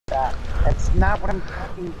That's not what I'm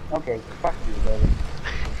talking. Okay, fuck you, baby.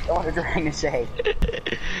 That's what I'm trying to say.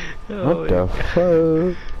 What the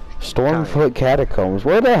fuck? Stormfoot Catacombs.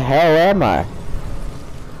 Where the hell am I?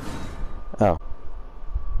 Oh.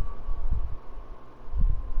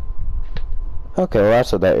 Okay, well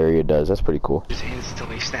that's what that area does. That's pretty cool. Just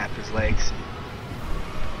instantly snap his legs.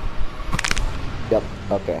 Yep.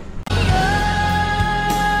 Okay.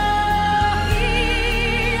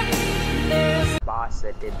 Boss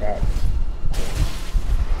that did that.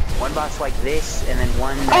 One boss like this, and then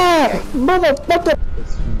one. Ah, motherfucker!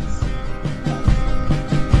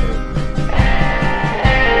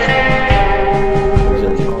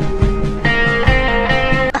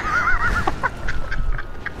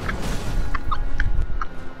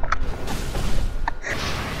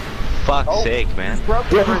 Fuck's sake, man.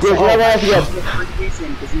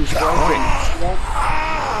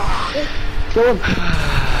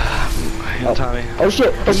 Oh, Tommy. Oh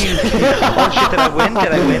shit! Oh shit! Oh shit, did I win?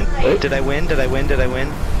 Did I win? Did I win? Did I win? Did I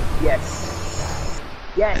win? Yes.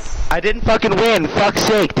 Yes. I didn't fucking win! Fuck's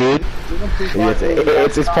sake, dude!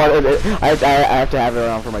 It's part of it. I have to have it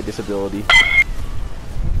around for my disability.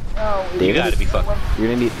 No, You gotta be fucking. You're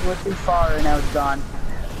gonna need. It went too far and now it's gone.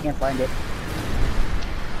 Can't find it.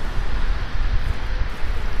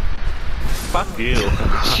 Fuck you.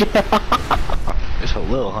 Just a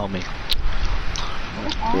little homie.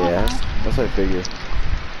 Yeah, that's what I figured.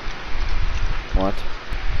 What?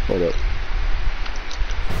 Hold up.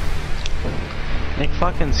 Like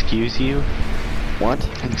fucking excuse you. What?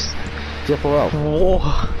 Zippo. Whoa.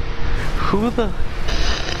 Who the?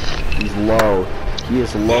 He's low. He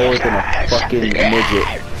is lower than a fucking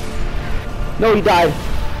midget. No, he died.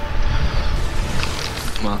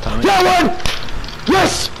 Come on, Tommy. That one!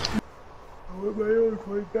 Yes! I want my own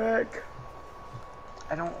way back.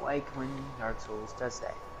 I don't like when Dark Souls does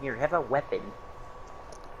that. Here, have a weapon.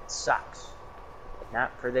 It sucks.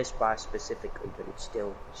 Not for this boss specifically, but it's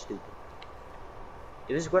still stupid.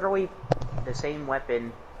 It was literally the same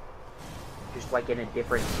weapon, just like in a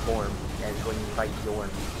different form as when you fight Zorn.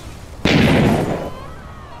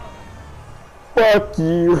 Fuck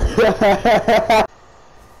you!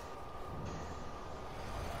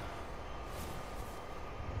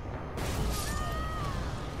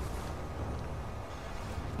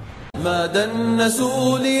 ما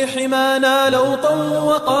دنسوا لي حمانا لو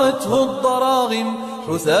طوقته الضراغم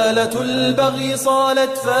حثالة البغي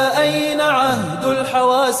صالت فأين عهد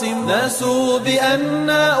الحواسم ناسوا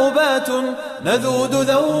بأننا أبات نذود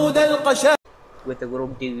ذود القشا. With a little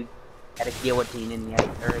dude at a guillotine in the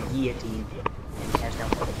or a guillotine and he has no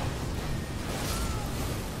hook.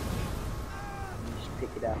 Just pick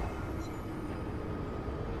it up.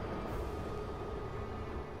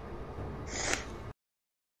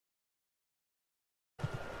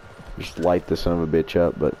 Just light the son of a bitch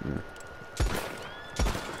up, but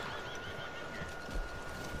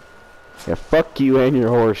yeah, fuck you and your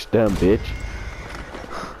horse, dumb bitch.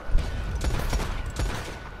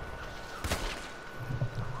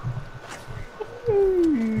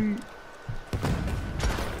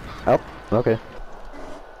 Oh, okay.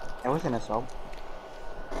 That was an assault.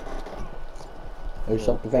 There's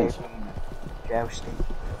self-defense. Jousting.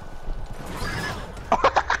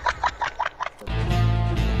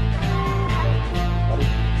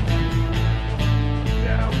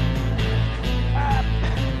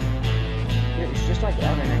 It's just like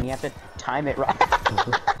Elden Ring, you have to time it right.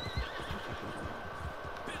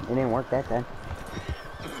 It didn't work that time.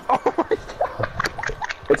 Oh my god!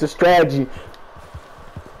 It's a strategy.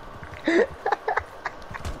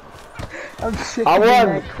 I'm sick I of won.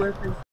 that clip.